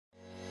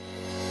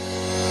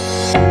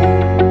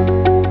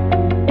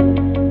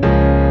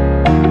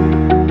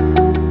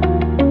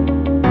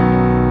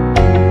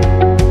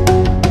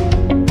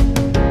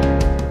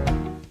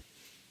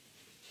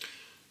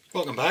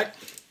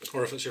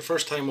So it's your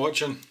first time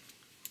watching,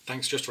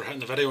 thanks just for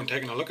hitting the video and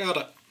taking a look at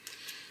it.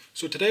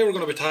 So today we're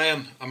going to be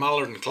tying a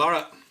Mallard and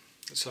Claret.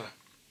 It's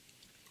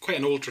quite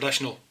an old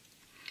traditional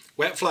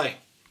wet fly.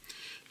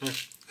 Now,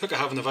 hook I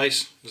have in the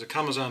vise is a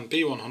Kamasan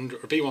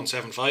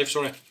B175,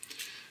 sorry,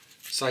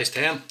 size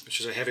 10, which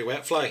is a heavy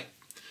wet fly,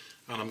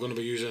 and I'm going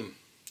to be using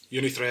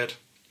Uni Thread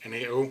in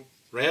 80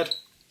 red.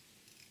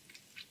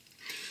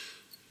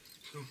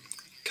 So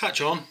catch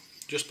on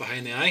just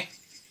behind the eye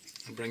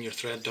and bring your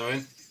thread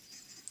down,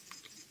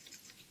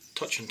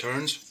 touch and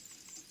turns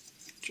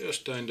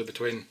just down to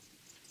between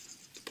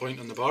the point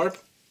and the barb.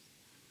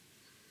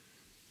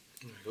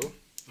 There we go,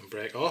 and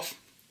break off.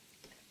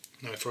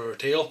 Now for our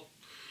tail,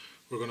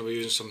 we're going to be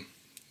using some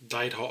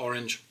dyed hot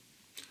orange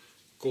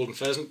golden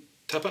pheasant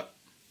tippet.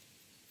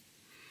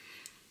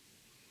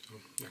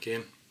 So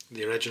again,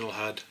 the original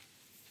had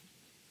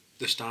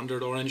the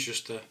standard orange,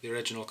 just the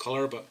original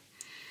colour, but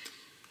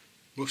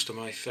most of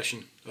my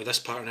fishing, or this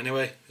pattern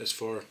anyway, is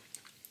for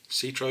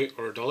sea trout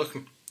or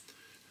dolphin.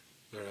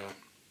 They're a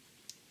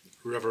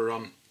river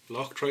run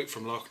loch trout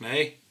from Loch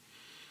Ness,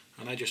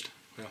 and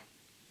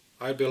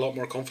I'd be a lot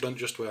more confident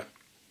just with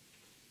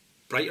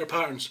brighter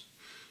patterns.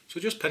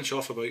 So just pinch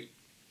off about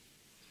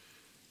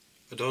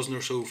a dozen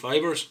or so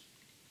fibres.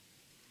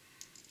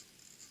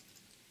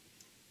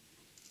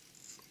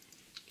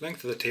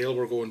 Length of the tail,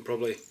 we're going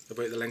probably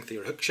about the length of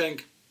your hook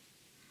shank.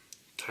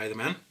 Tie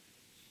them in.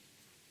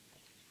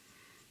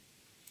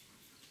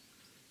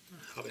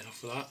 Happy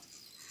enough with that.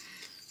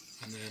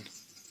 And then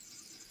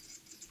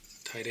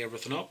tidy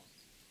everything up.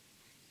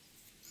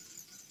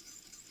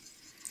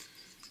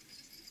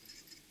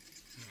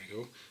 There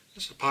we go.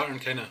 This pattern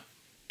kind of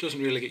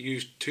doesn't really get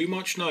used too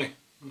much now.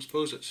 I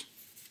suppose it's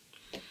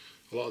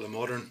a lot of the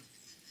modern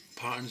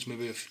patterns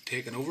maybe have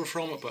taken over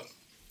from it, but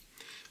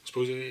I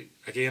suppose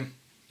again,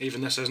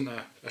 even this isn't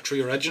a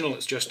true original,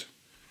 it's just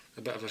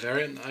a bit of a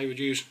variant that I would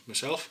use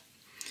myself.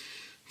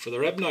 For the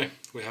rib now,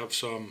 we have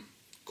some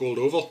gold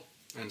oval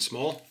and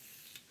small.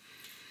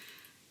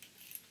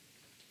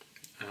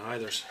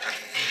 There's,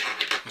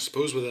 I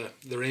suppose with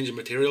the range of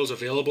materials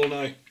available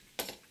now,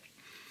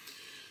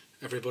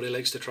 everybody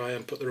likes to try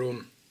and put their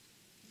own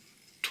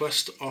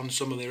twist on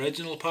some of the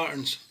original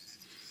patterns.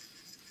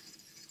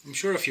 I'm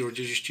sure if you were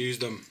to just use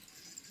them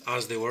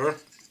as they were,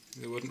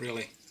 they wouldn't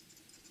really,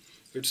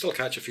 they would still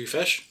catch a few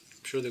fish.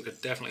 I'm sure they could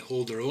definitely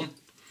hold their own,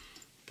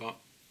 but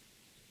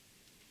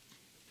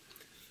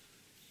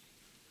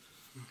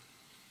I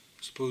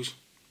suppose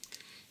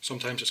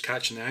sometimes it's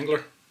catching the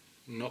angler,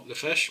 not the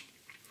fish.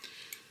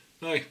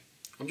 Now,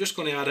 I'm just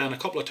going to add in a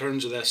couple of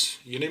turns of this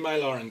Uni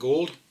Mylar in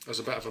gold as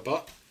a bit of a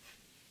butt.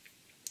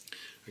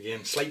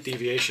 Again, slight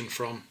deviation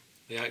from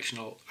the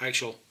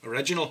actual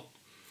original,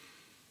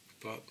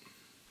 but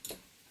I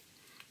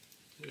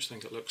just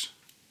think it looks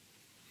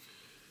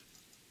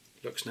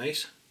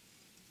nice.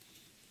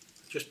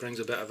 It just brings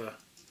a bit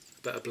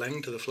of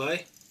bling to the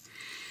fly.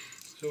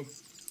 So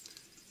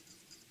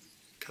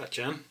catch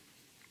in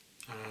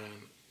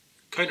and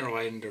counter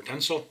widen their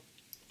tinsel.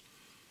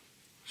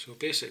 So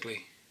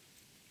basically,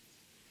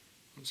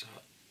 what's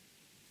that?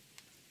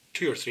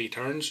 2 or 3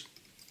 turns,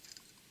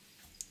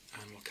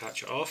 and we'll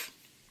catch it off.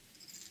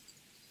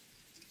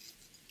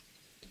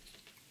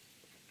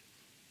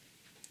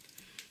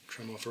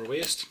 Trim off our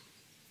waist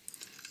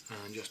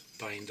and just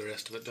bind the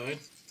rest of it down.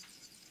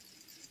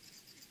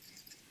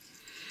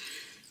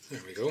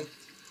 There we go.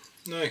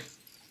 Now,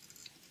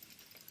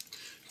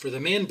 for the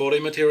main body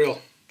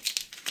material,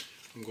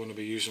 I'm going to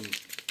be using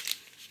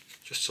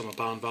just some of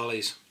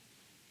Bann's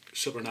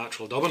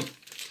Supernatural dubbing.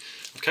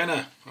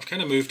 I've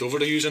kind of moved over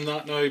to using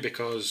that now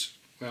because,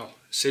 well,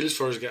 seals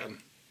fur is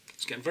getting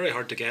very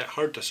hard to get,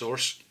 hard to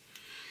source,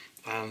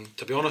 and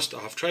to be honest,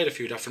 I've tried a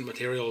few different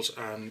materials,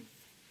 and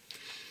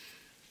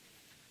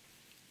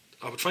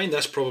I would find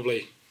this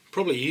probably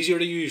easier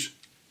to use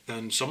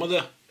than some of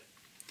the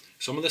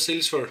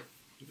seals fur,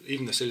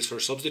 even the seals fur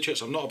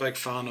substitutes. I'm not a big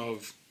fan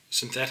of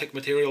synthetic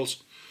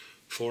materials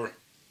for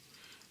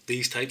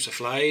these types of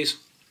flies.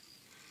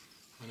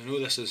 And I know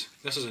this is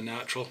a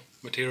natural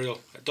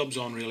material. It dubs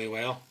on really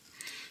well.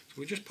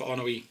 So we just put on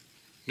a wee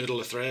noodle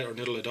of thread or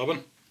noodle of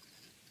dubbing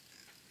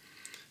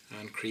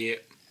and create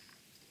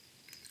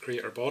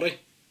our body.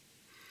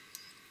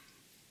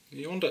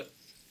 You want it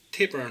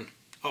tapering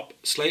up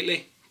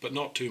slightly, but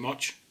not too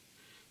much.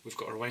 We've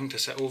got our wing to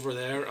sit over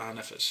there, and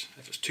if it's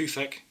too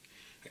thick,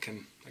 it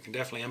can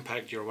definitely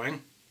impact your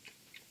wing.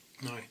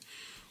 Now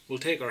we'll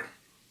take our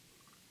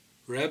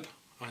rib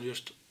and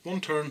just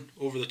one turn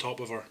over the top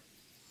of our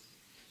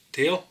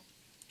tail,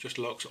 just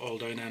locks it all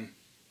down in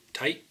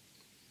tight,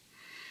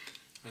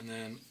 and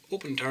then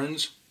open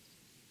turns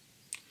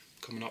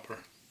coming up our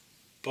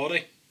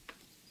body.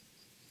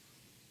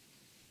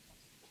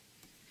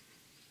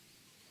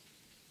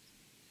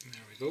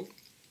 There we go,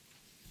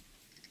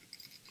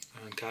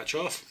 and catch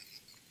off.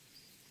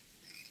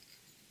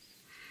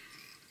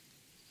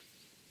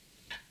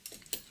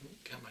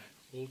 Get my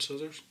old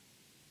scissors.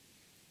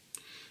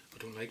 I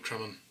don't like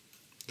trimming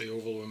the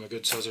oval with my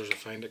good scissors, I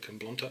find it can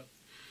blunt it.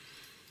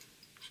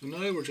 So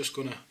now we're just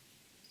going to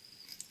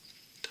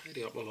tie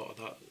tidy up a lot of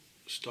that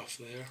stuff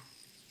there.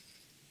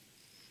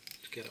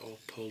 Just get it all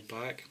pulled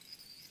back.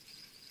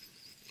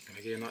 And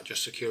again, that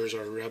just secures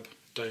our rib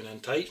down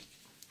and tight.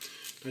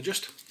 Now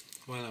just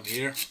while I'm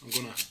here, I'm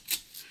going to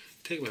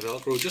take my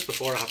Velcro just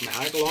before I have my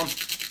hackle on.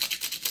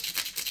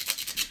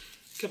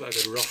 Give it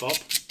a good rough up.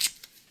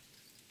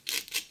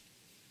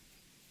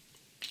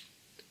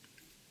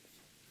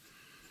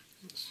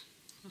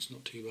 That's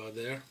not too bad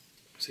there.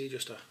 See,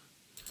 just a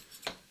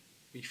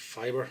wee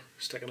fibre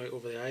sticking out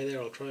over the eye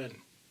there. I'll try and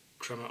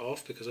trim it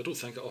off because I don't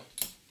think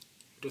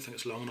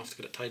it's long enough to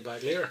get it tied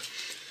back later.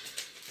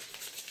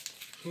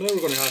 Now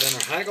we're going to add in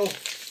our hackle,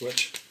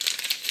 which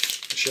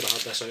I should have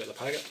had this out of the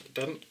packet, but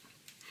didn't.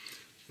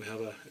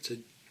 It's a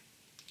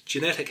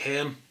genetic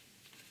hen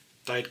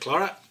dyed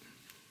claret.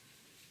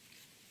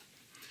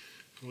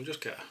 We'll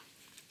just get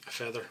a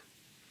feather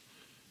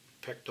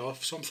picked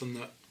off, something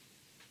that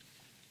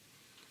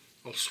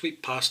I'll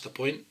sweep past the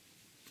point.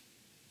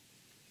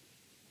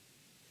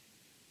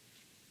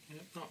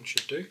 Yeah, that one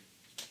should do.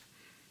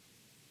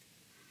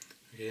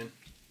 Again,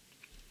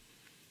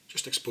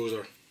 just expose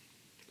our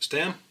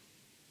stem.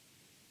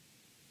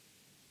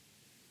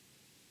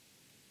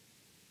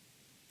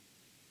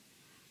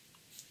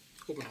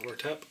 Open up our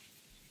tip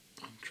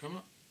and trim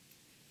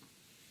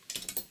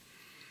it.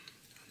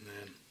 And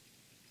then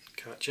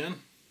catch in.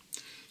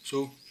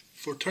 So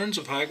for turns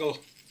of hackle,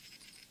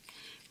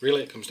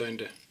 really it comes down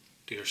to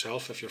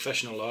yourself. If you're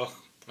fishing a loch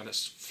and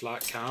it's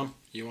flat calm,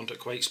 you want it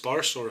quite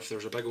sparse, or if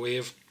there's a big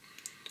wave,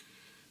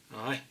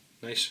 aye,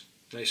 nice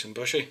and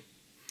bushy.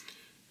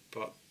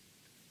 But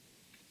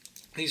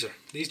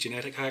these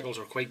genetic hackles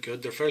are quite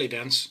good. They're fairly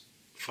dense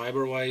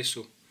fibre wise,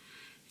 so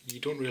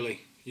you don't really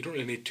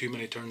need too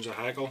many turns of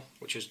hackle,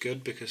 which is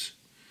good because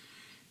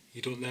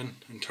you don't then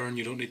in turn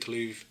you don't need to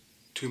leave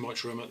too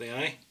much room at the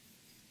eye.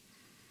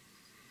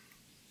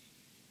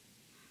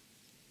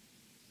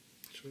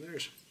 So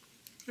there's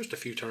just a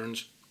few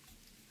turns.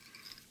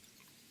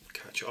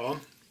 Catch it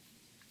on.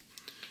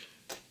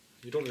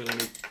 You don't really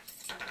need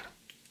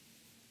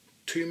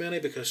too many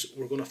because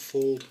we're going to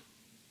fold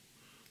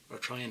or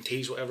try and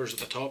tease whatever's at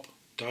the top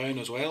down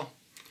as well.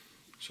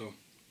 So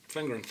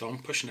finger and thumb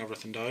pushing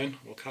everything down.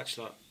 We'll catch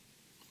that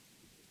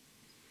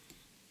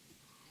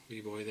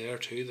wee boy there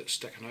too that's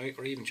sticking out,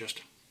 or even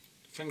just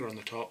finger on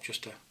the top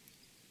just to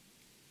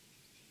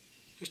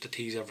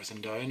tease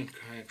everything down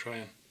and try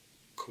and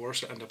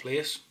coerce it into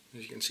place.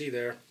 As you can see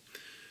there,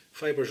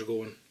 fibres are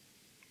going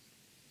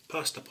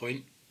past the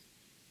point,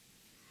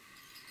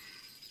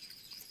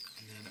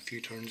 and then a few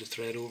turns of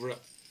thread over it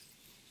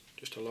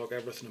just to lock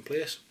everything in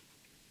place.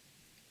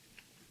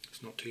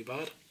 It's not too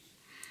bad.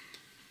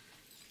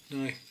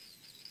 Now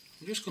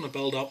I'm just going to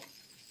build up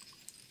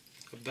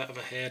a bit of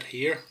a head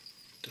here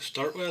to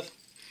start with.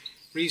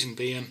 Reason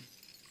being,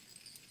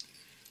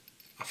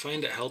 I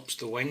find it helps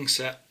the wing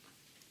sit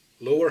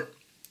lower.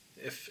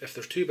 If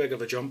there's too big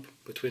of a jump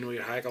between where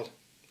your hackle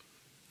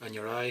and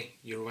your eye,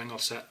 your wing will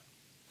sit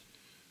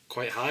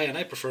quite high, and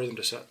I prefer them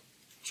to sit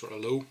sort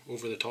of low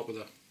over the top of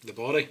the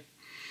body.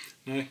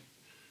 Now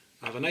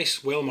I have a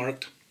nice well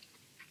marked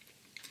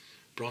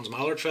bronze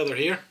mallard feather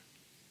here.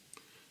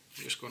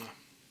 I'm just going to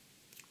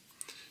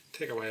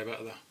take away a bit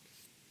of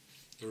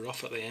the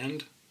rough at the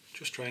end,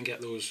 just try and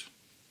get those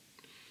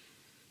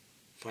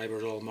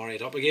fibres all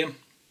married up again.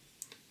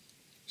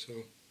 So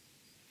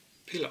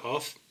peel it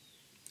off,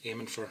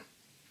 aiming for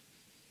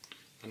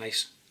a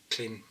nice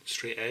clean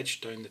straight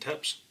edge down the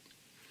tips.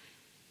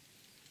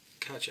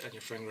 Catch it in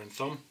your finger and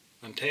thumb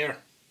and tear.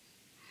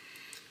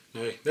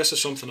 Now this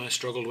is something I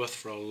struggled with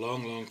for a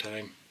long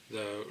time,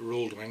 the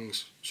rolled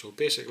wings. So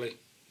basically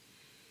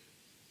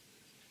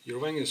your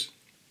wing is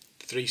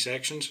 3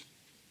 sections,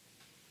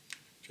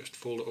 just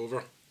fold it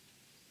over,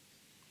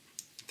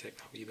 take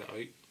that wee bit out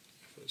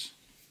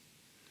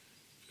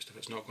if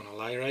it's not going to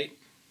lie right.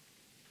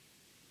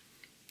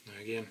 Now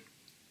again,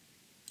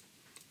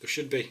 there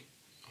should be,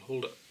 I'll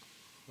hold it,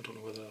 I don't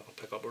know whether I'll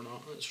pick up or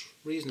not, it's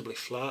reasonably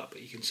flat,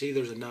 but you can see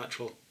there's a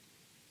natural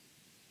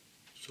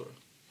sort of,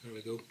 there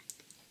we go,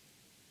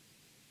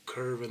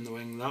 curve in the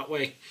wing that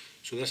way.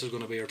 So this is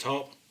going to be our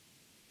top.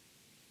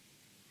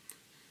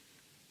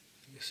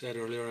 Like I said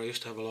earlier, I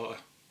used to have a lot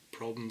of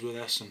problems with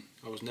this and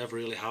I was never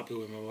really happy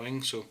with my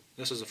wing, so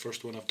this is the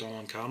first one I've done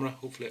on camera.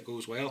 Hopefully it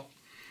goes well.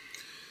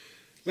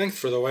 Length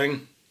for the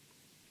wing,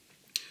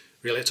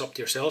 really it's up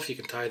to yourself. You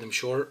can tie them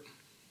short,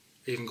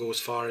 even go as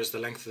far as the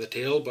length of the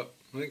tail, but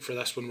I think for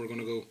this one we're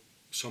going to go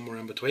somewhere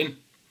in between.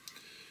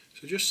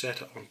 So just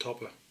set it on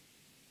top of,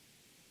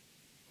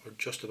 or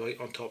just about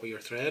on top of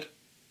your thread,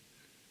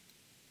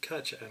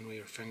 catch it in with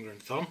your finger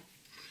and thumb,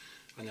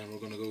 and then we're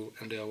going to go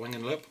into a wing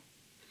and lip.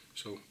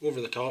 So over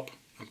the top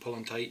and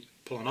pulling tight,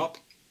 pulling up.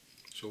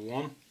 So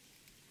 1,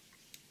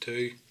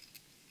 2,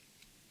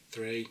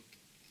 3.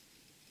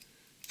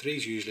 3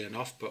 is usually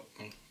enough, but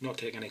we'll not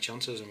take any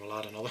chances and we'll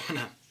add another one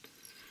in.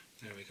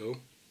 There we go.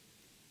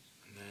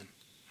 And then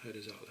how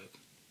does that look?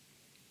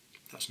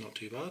 That's not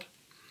too bad.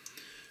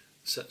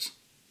 That's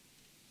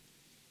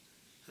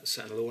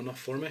sitting low enough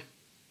for me.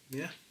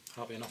 Yeah,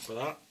 happy enough with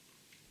that.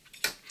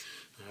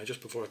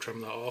 Just before I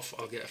trim that off,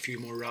 I'll get a few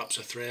more wraps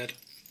of thread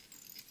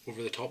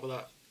over the top of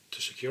that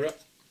to secure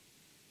it,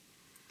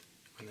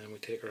 and then we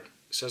take our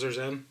scissors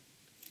in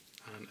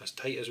and as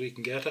tight as we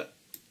can get it,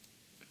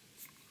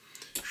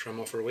 trim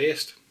off our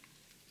waste.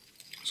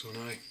 So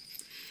now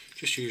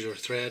just use our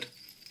thread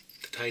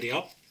to tidy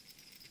up,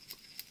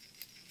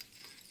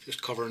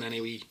 just covering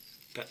any wee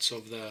bits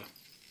of the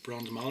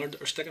bronze mallard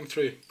that are sticking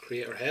through,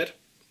 create our head,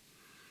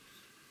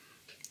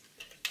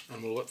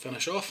 and we'll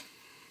finish off.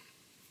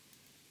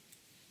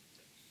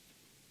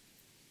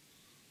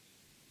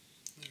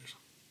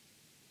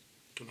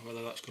 Don't know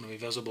whether that's going to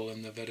be visible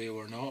in the video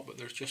or not, but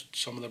there's just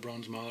some of the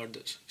bronze mallard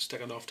that's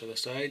sticking off to the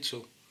side,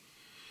 so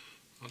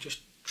I'll just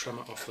trim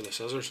it off with the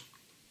scissors.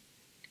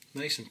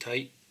 Nice and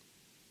tight.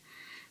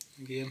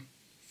 Again,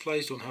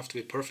 flies don't have to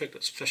be perfect,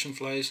 it's fishing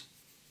flies.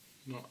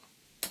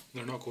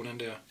 They're not going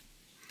into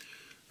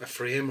a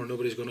frame where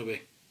nobody's going to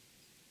be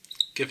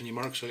giving you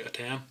marks out of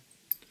 10.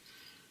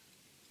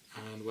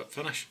 And whip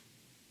finish.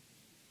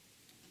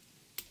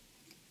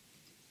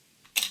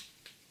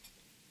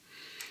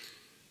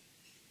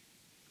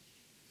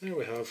 There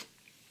we have.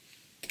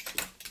 I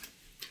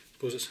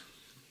suppose it's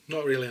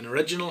not really an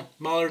original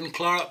Mallard and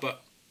Claret,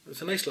 but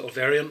it's a nice little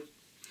variant.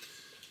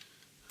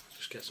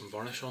 Just get some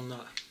varnish on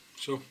that.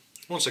 So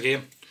once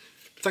again,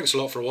 thanks a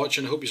lot for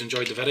watching. I hope you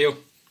enjoyed the video,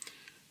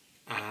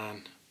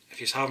 and if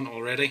you haven't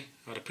already,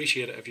 I'd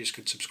appreciate it if you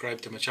could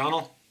subscribe to my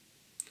channel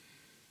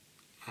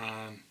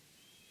and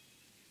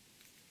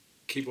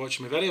keep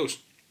watching my videos.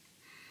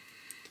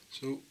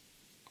 So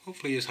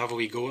hopefully you have a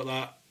wee go at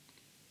that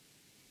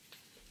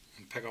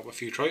and pick up a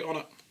few trout on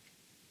it.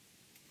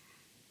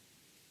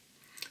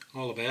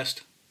 All the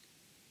best,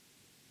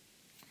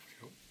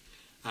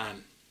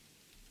 and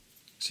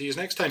see you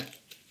next time.